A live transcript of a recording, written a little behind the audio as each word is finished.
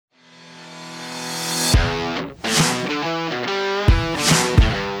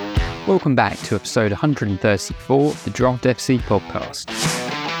Welcome back to episode 134 of the Draft FC podcast.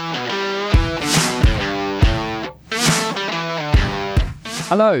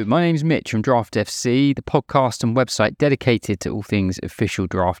 Hello, my name's Mitch from Draft FC, the podcast and website dedicated to all things official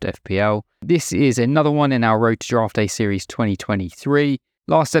Draft FPL. This is another one in our Road to Draft Day Series 2023.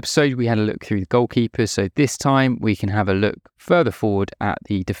 Last episode we had a look through the goalkeepers, so this time we can have a look further forward at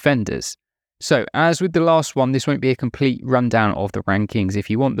the defenders. So, as with the last one, this won't be a complete rundown of the rankings. If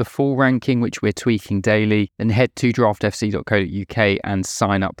you want the full ranking, which we're tweaking daily, then head to draftfc.co.uk and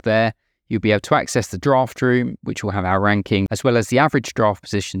sign up there. You'll be able to access the draft room, which will have our ranking, as well as the average draft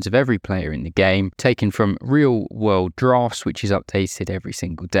positions of every player in the game, taken from real-world drafts, which is updated every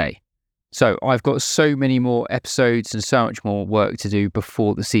single day. So, I've got so many more episodes and so much more work to do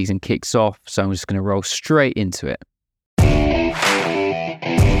before the season kicks off, so I'm just going to roll straight into it.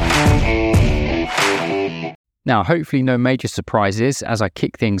 Now, hopefully no major surprises as I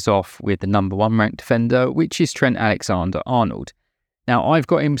kick things off with the number one ranked defender, which is Trent Alexander-Arnold. Now, I've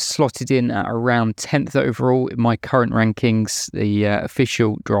got him slotted in at around 10th overall in my current rankings. The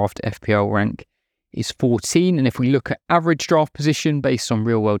official draft FPL rank is 14, and if we look at average draft position based on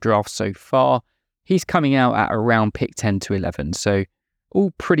real-world drafts so far, he's coming out at around pick 10 to 11, so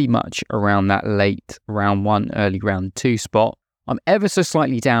all pretty much around that late round 1, early round 2 spot. I'm ever so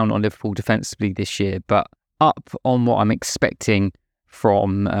slightly down on Liverpool defensively this year, but up on what I'm expecting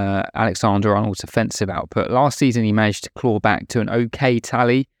from Alexander-Arnold's offensive output. Last season, he managed to claw back to an okay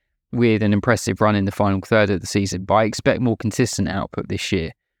tally with an impressive run in the final third of the season, but I expect more consistent output this year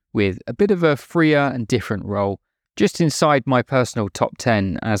with a bit of a freer and different role. Just inside my personal top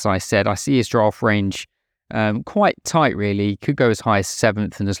 10, as I said, I see his draft range quite tight, really. Could go as high as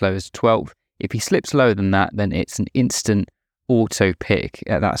 7th and as low as 12th. If he slips lower than that, then it's an instant auto pick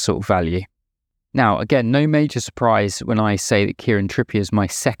at that sort of value. Now, again, no major surprise when I say that Kieran Trippier is my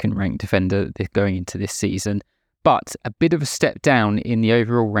second ranked defender going into this season, but a bit of a step down in the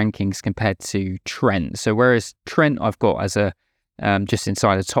overall rankings compared to Trent. So whereas Trent I've got as a just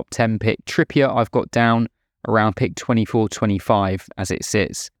inside a top 10 pick, Trippier I've got down around pick 24-25 as it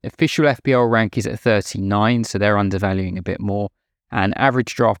sits. Official FPL rank is at 39, so they're undervaluing a bit more. And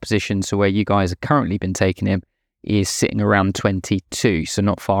average draft position, so where you guys have currently been taking him, is sitting around 22, so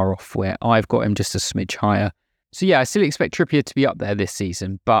not far off where I've got him, just a smidge higher. So yeah, I still expect Trippier to be up there this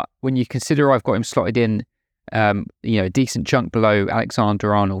season, but when you consider I've got him slotted in, a decent chunk below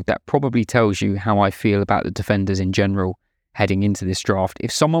Alexander-Arnold, that probably tells you how I feel about the defenders in general heading into this draft.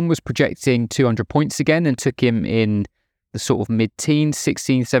 If someone was projecting 200 points again and took him in the sort of mid-teens,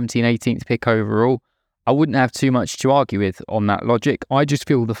 16th, 17th, 18th pick overall, I wouldn't have too much to argue with on that logic. I just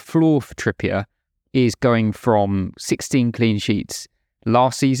feel the floor for Trippier is going from 16 clean sheets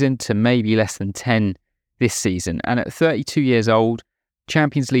last season to maybe less than 10 this season. And at 32 years old,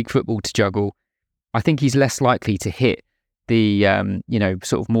 Champions League football to juggle, I think he's less likely to hit the,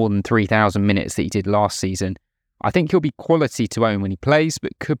 sort of more than 3,000 minutes that he did last season. I think he'll be quality to own when he plays,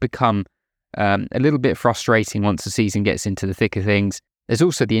 but could become a little bit frustrating once the season gets into the thick of things. There's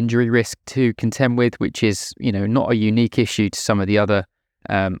also the injury risk to contend with, which is, not a unique issue to some of the other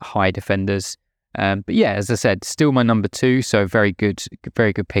high defenders. But yeah, as I said, still my number 2, so very good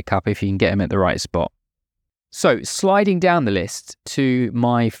pickup if you can get him at the right spot. So sliding down the list to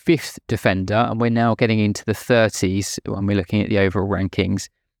my 5th defender, and we're now getting into the 30s when we're looking at the overall rankings,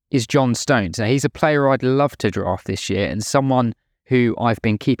 is John Stones. Now he's a player I'd love to draft this year and someone who I've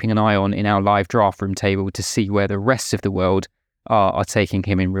been keeping an eye on in our live draft room table to see where the rest of the world are taking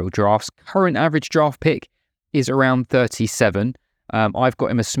him in real drafts. Current average draft pick is around 37. I've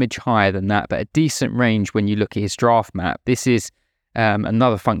got him a smidge higher than that, but a decent range when you look at his draft map. This is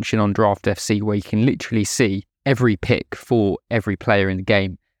another function on Draft FC where you can literally see every pick for every player in the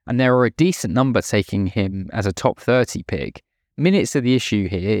game. And there are a decent number taking him as a top 30 pick. Minutes are the issue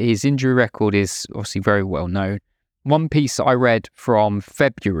here. His injury record is obviously very well known. One piece I read from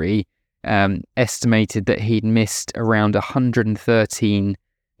February estimated that he'd missed around 113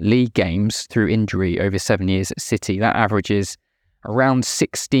 league games through injury over 7 years at City. That averages around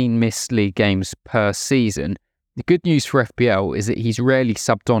 16 missed league games per season. The good news for FPL is that he's rarely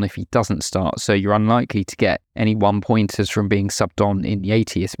subbed on if he doesn't start, so you're unlikely to get any one-pointers from being subbed on in the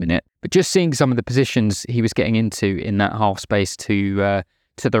 80th minute. But just seeing some of the positions he was getting into in that half space to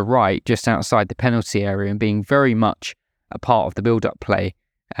the right, just outside the penalty area, and being very much a part of the build-up play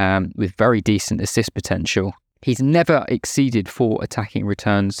with very decent assist potential. He's never exceeded 4 attacking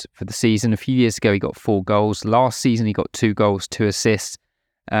returns for the season. A few years ago, he got 4 goals. Last season, he got 2 goals, 2 assists.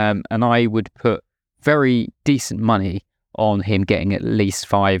 And I would put very decent money on him getting at least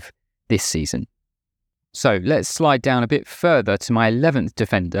 5 this season. So let's slide down a bit further to my 11th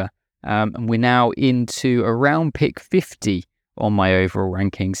defender, And we're now into around pick 50 on my overall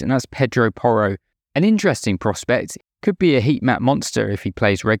rankings, and that's Pedro Porro. An interesting prospect. Could be a heat map monster if he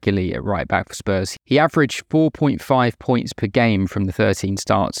plays regularly at right back for Spurs. He averaged 4.5 points per game from the 13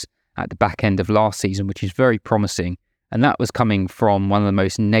 starts at the back end of last season, which is very promising. And that was coming from one of the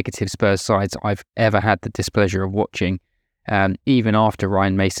most negative Spurs sides I've ever had the displeasure of watching, even after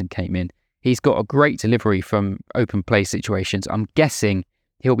Ryan Mason came in. He's got a great delivery from open play situations. I'm guessing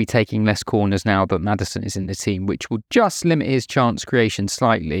he'll be taking less corners now that Maddison is in the team, which will just limit his chance creation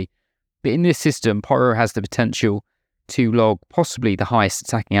slightly. But in this system, Porro has the potential to log possibly the highest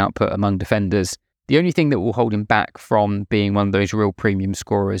attacking output among defenders. The only thing that will hold him back from being one of those real premium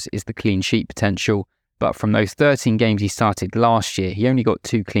scorers is the clean sheet potential. But from those 13 games he started last year, he only got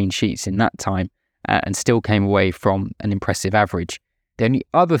 2 clean sheets in that time and still came away from an impressive average. The only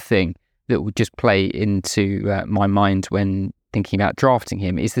other thing that would just play into my mind when thinking about drafting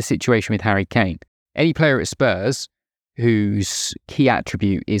him is the situation with Harry Kane. Any player at Spurs whose key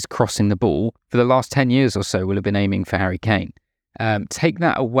attribute is crossing the ball, for the last 10 years or so will have been aiming for Harry Kane. Take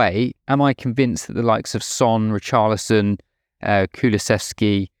that away, am I convinced that the likes of Son, Richarlison,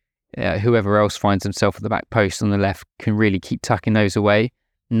 Kulusevski, whoever else finds himself at the back post on the left can really keep tucking those away?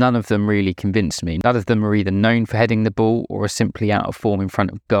 None of them really convinced me. None of them are either known for heading the ball or are simply out of form in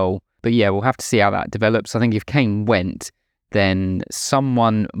front of goal. But yeah, we'll have to see how that develops. I think if Kane went, then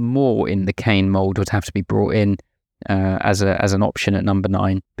someone more in the Kane mould would have to be brought in as an option at number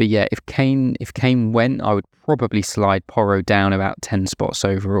 9. But yeah, if Kane went, I would probably slide Porro down about 10 spots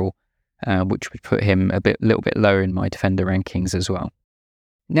overall, which would put him a little bit lower in my defender rankings as well.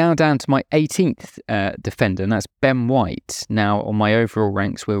 Now down to my 18th defender, and that's Ben White. Now on my overall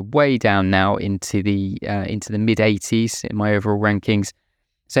ranks, we're way down now into the mid 80s in my overall rankings.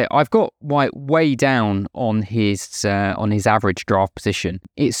 So I've got White way down on his average draft position.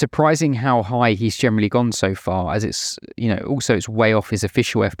 It's surprising how high he's generally gone so far, as it's way off his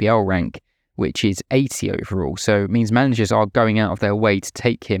official FPL rank, which is 80 overall. So it means managers are going out of their way to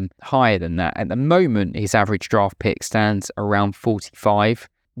take him higher than that. At the moment, his average draft pick stands around 45.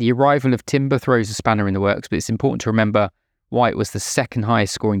 The arrival of Timber throws a spanner in the works, but it's important to remember White was the second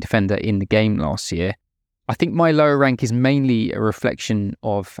highest scoring defender in the game last year. I think my lower rank is mainly a reflection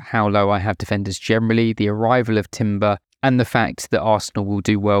of how low I have defenders generally, the arrival of Timber, and the fact that Arsenal will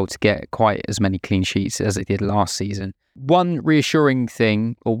do well to get quite as many clean sheets as it did last season. One reassuring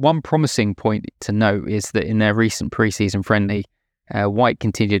thing, or one promising point to note, is that in their recent pre-season friendly, White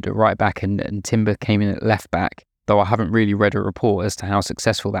continued at right back and Timber came in at left back, though I haven't really read a report as to how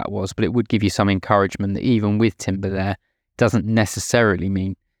successful that was, but it would give you some encouragement that even with Timber there, doesn't necessarily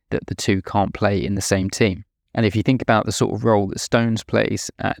mean that the two can't play in the same team. And if you think about the sort of role that Stones plays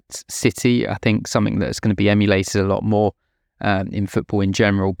at City, I think something that's going to be emulated a lot more in football in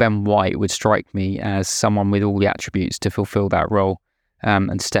general, Ben White would strike me as someone with all the attributes to fulfill that role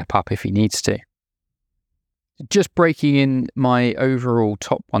and step up if he needs to. Just breaking in my overall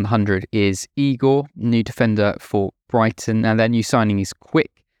top 100 is Igor, new defender for Brighton. Now their new signing is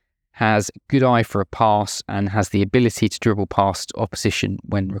quick, has a good eye for a pass and has the ability to dribble past opposition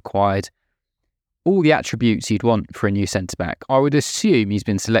when required. All the attributes you'd want for a new centre-back. I would assume he's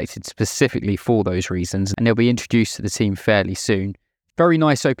been selected specifically for those reasons and he'll be introduced to the team fairly soon. Very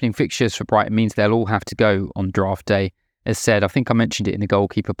nice opening fixtures for Brighton means they'll all have to go on draft day. As said, I think I mentioned it in the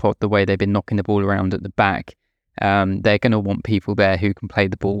goalkeeper pod, the way they've been knocking the ball around at the back. They're going to want people there who can play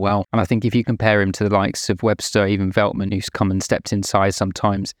the ball well. And I think if you compare him to the likes of Webster, even Veltman, who's come and stepped inside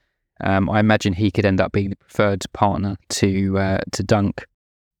sometimes, I imagine he could end up being the preferred partner to Dunk.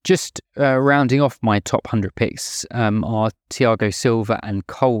 Just rounding off my top 100 picks are Thiago Silva and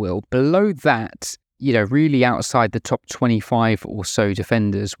Colwill. Below that, really outside the top 25 or so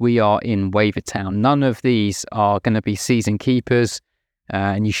defenders, we are in waiver town. None of these are going to be season keepers,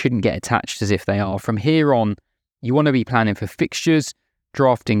 and you shouldn't get attached as if they are. From here on, you want to be planning for fixtures,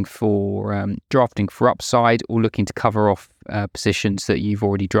 drafting for upside, or looking to cover off positions that you've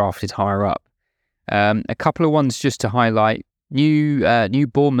already drafted higher up. A couple of ones just to highlight. New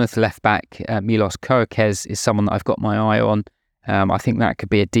Bournemouth left back Milos Koakes is someone that I've got my eye on. I think that could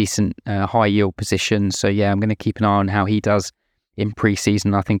be a decent high yield position. So yeah, I'm going to keep an eye on how he does in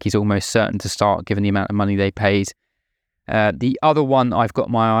pre-season. I think he's almost certain to start given the amount of money they paid. The other one I've got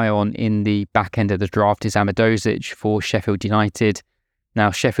my eye on in the back end of the draft is Amadozic for Sheffield United.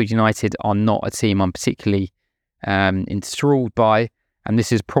 Now, Sheffield United are not a team I'm particularly enthralled by, and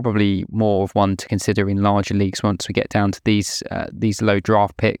this is probably more of one to consider in larger leagues once we get down to these low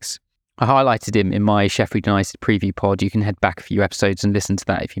draft picks. I highlighted him in my Sheffield United preview pod. You can head back a few episodes and listen to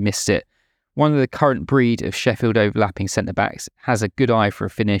that if you missed it. One of the current breed of Sheffield overlapping centre-backs, has a good eye for a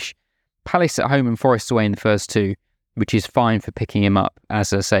finish, Palace at home and Forest away in the first two, which is fine for picking him up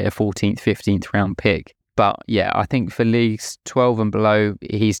as, I say, a 14th, 15th round pick. But yeah, I think for leagues 12 and below,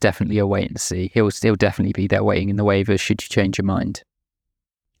 he's definitely a wait and see. He'll still definitely be there waiting in the waivers should you change your mind.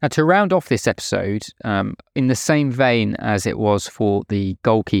 Now, to round off this episode, in the same vein as it was for the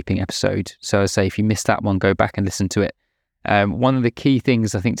goalkeeping episode, so I say if you missed that one, go back and listen to it. One of the key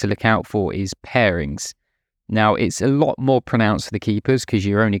things I think to look out for is pairings. Now, it's a lot more pronounced for the keepers because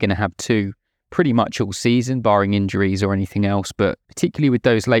you're only going to have two pretty much all season, barring injuries or anything else. But particularly with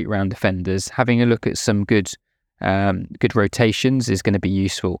those late round defenders, having a look at some good rotations is going to be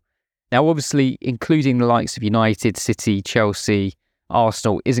useful. Now, obviously, including the likes of United, City, Chelsea,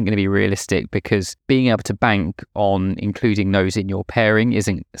 Arsenal isn't going to be realistic because being able to bank on including those in your pairing it's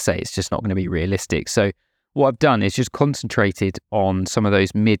just not going to be realistic. So what I've done is just concentrated on some of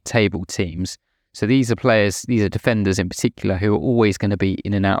those mid-table teams. So these are defenders in particular who are always going to be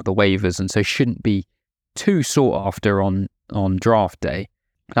in and out of the waivers and so shouldn't be too sought after on draft day.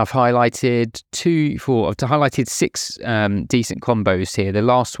 I've highlighted six decent combos here. The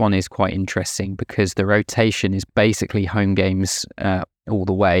last one is quite interesting because the rotation is basically home games all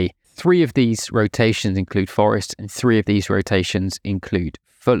the way. 3 of these rotations include Forest and 3 of these rotations include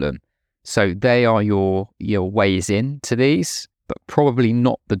Fulham. So they are your ways in to these, but probably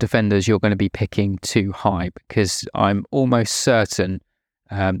not the defenders you're going to be picking too high because I'm almost certain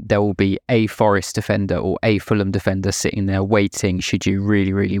there will be a Forest defender or a Fulham defender sitting there waiting should you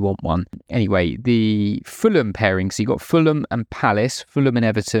really, really want one. Anyway, the Fulham pairings, you've got Fulham and Palace, Fulham and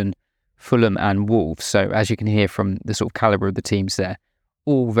Everton, Fulham and Wolves. So as you can hear from the sort of calibre of the teams there,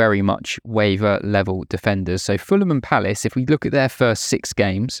 all very much waiver level defenders. So Fulham and Palace, if we look at their first 6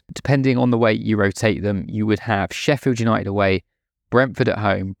 games, depending on the way you rotate them, you would have Sheffield United away, Brentford at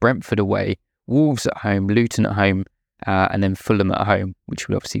home, Brentford away, Wolves at home, Luton at home, and then Fulham at home, which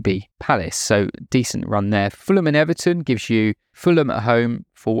would obviously be Palace. So decent run there. Fulham and Everton gives you Fulham at home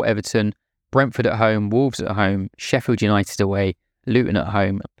for Everton, Brentford at home, Wolves at home, Sheffield United away, Luton at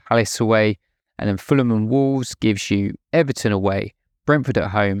home, Palace away. And then Fulham and Wolves gives you Everton away, Brentford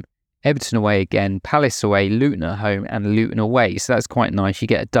at home, Everton away again, Palace away, Luton at home, and Luton away. So that's quite nice. You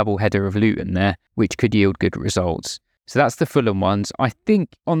get a double header of Luton there, which could yield good results. So that's the Fulham ones. I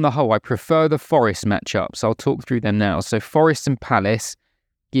think on the whole, I prefer the Forest matchups. I'll talk through them now. So Forest and Palace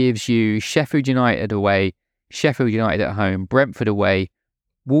gives you Sheffield United away, Sheffield United at home, Brentford away,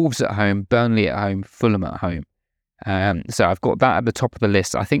 Wolves at home, Burnley at home, Fulham at home. So I've got that at the top of the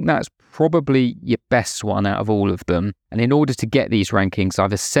list. I think that's probably your best one out of all of them. And in order to get these rankings,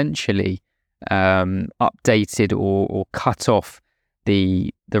 I've essentially updated or cut off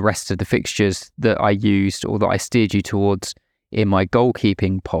the rest of the fixtures that I used or that I steered you towards in my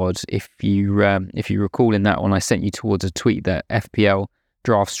goalkeeping pod. If you recall in that one, I sent you towards a tweet that FPL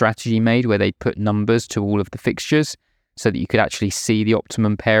Draft Strategy made where they put numbers to all of the fixtures so that you could actually see the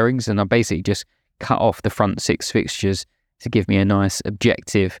optimum pairings. And I basically just cut off the front 6 fixtures to give me a nice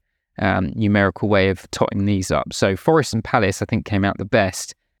objective numerical way of totting these up. So Forest and Palace, I think, came out the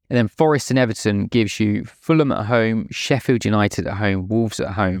best. And then Forest and Everton gives you Fulham at home, Sheffield United at home, Wolves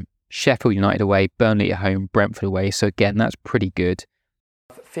at home, Sheffield United away, Burnley at home, Brentford away. So again, that's pretty good.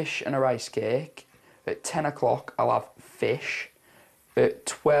 Fish and a rice cake. At 10 o'clock, I'll have fish. At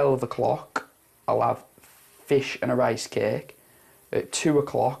 12 o'clock, I'll have fish and a rice cake. At 2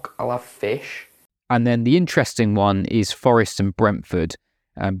 o'clock, I'll have fish. And then the interesting one is Forest and Brentford,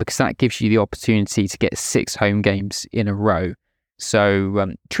 because that gives you the opportunity to get 6 home games in a row. So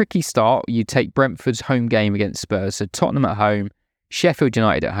tricky start. You take Brentford's home game against Spurs. So Tottenham at home, Sheffield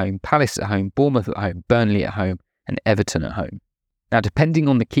United at home, Palace at home, Bournemouth at home, Burnley at home, and Everton at home. Now, depending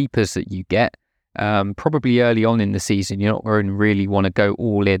on the keepers that you get, probably early on in the season, you're not going to really want to go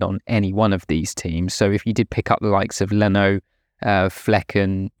all in on any one of these teams. So if you did pick up the likes of Leno,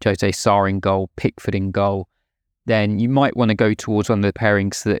 Flecken, Jose Sarr in goal, Pickford in goal, then you might want to go towards one of the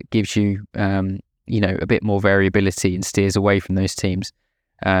pairings that gives you a bit more variability and steers away from those teams,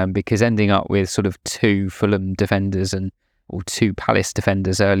 because ending up with sort of 2 Fulham defenders or 2 Palace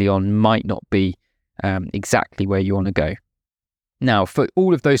defenders early on might not be exactly where you want to go. Now, for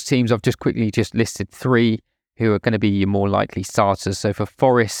all of those teams, I've just quickly listed 3 who are going to be your more likely starters. So for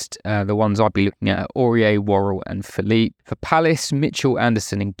Forest, the ones I'd be looking at are Aurier, Worrell and Philippe. For Palace, Mitchell,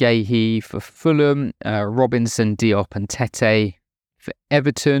 Anderson and Gahey. For Fulham, Robinson, Diop and Tete. For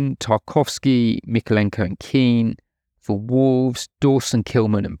Everton, Tarkowski, Mikolenko and Keane. For Wolves, Dawson,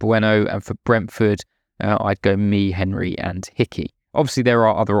 Kilman and Bueno. And for Brentford, I'd go Henry and Hickey. Obviously, there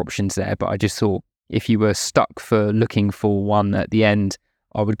are other options there, but I just thought if you were stuck for looking for one at the end,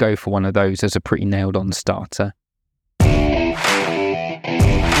 I would go for one of those as a pretty nailed-on starter.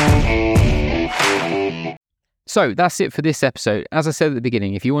 So that's it for this episode. As I said at the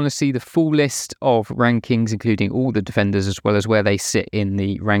beginning, if you want to see the full list of rankings, including all the defenders as well as where they sit in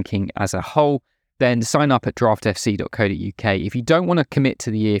the ranking as a whole, then sign up at draftfc.co.uk. If you don't want to commit to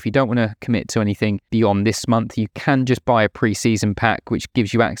the year, if you don't want to commit to anything beyond this month, you can just buy a pre-season pack, which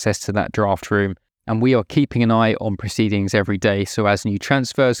gives you access to that draft room. And we are keeping an eye on proceedings every day. So as new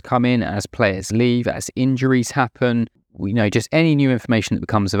transfers come in, as players leave, as injuries happen, we know just any new information that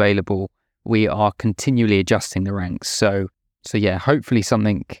becomes available, we are continually adjusting the ranks. So yeah, hopefully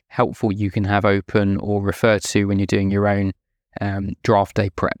something helpful you can have open or refer to when you're doing your own draft day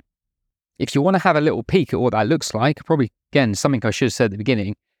prep. If you want to have a little peek at what that looks like, probably, again, something I should have said at the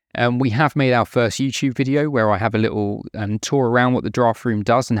beginning, we have made our first YouTube video where I have a little tour around what the draft room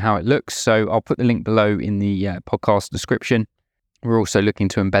does and how it looks. So I'll put the link below in the podcast description. We're also looking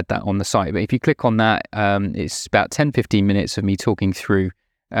to embed that on the site. But if you click on that, it's about 10-15 minutes of me talking through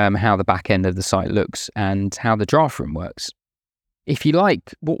how the back end of the site looks and how the draft room works. If you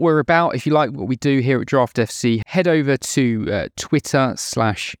like what we're about, if you like what we do here at Draft FC, head over to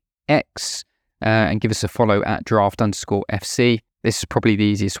Twitter/X and give us a follow at draft_FC. This is probably the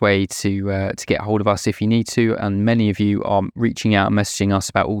easiest way to get hold of us if you need to. And many of you are reaching out and messaging us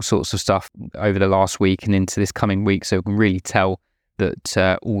about all sorts of stuff over the last week and into this coming week. So we can really tell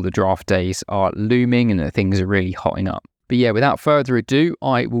that all the draft days are looming and that things are really hotting up. But yeah, without further ado,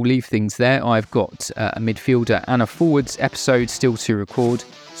 I will leave things there. I've got a midfielder and a forwards episode still to record.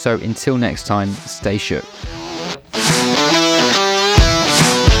 So until next time, stay shook.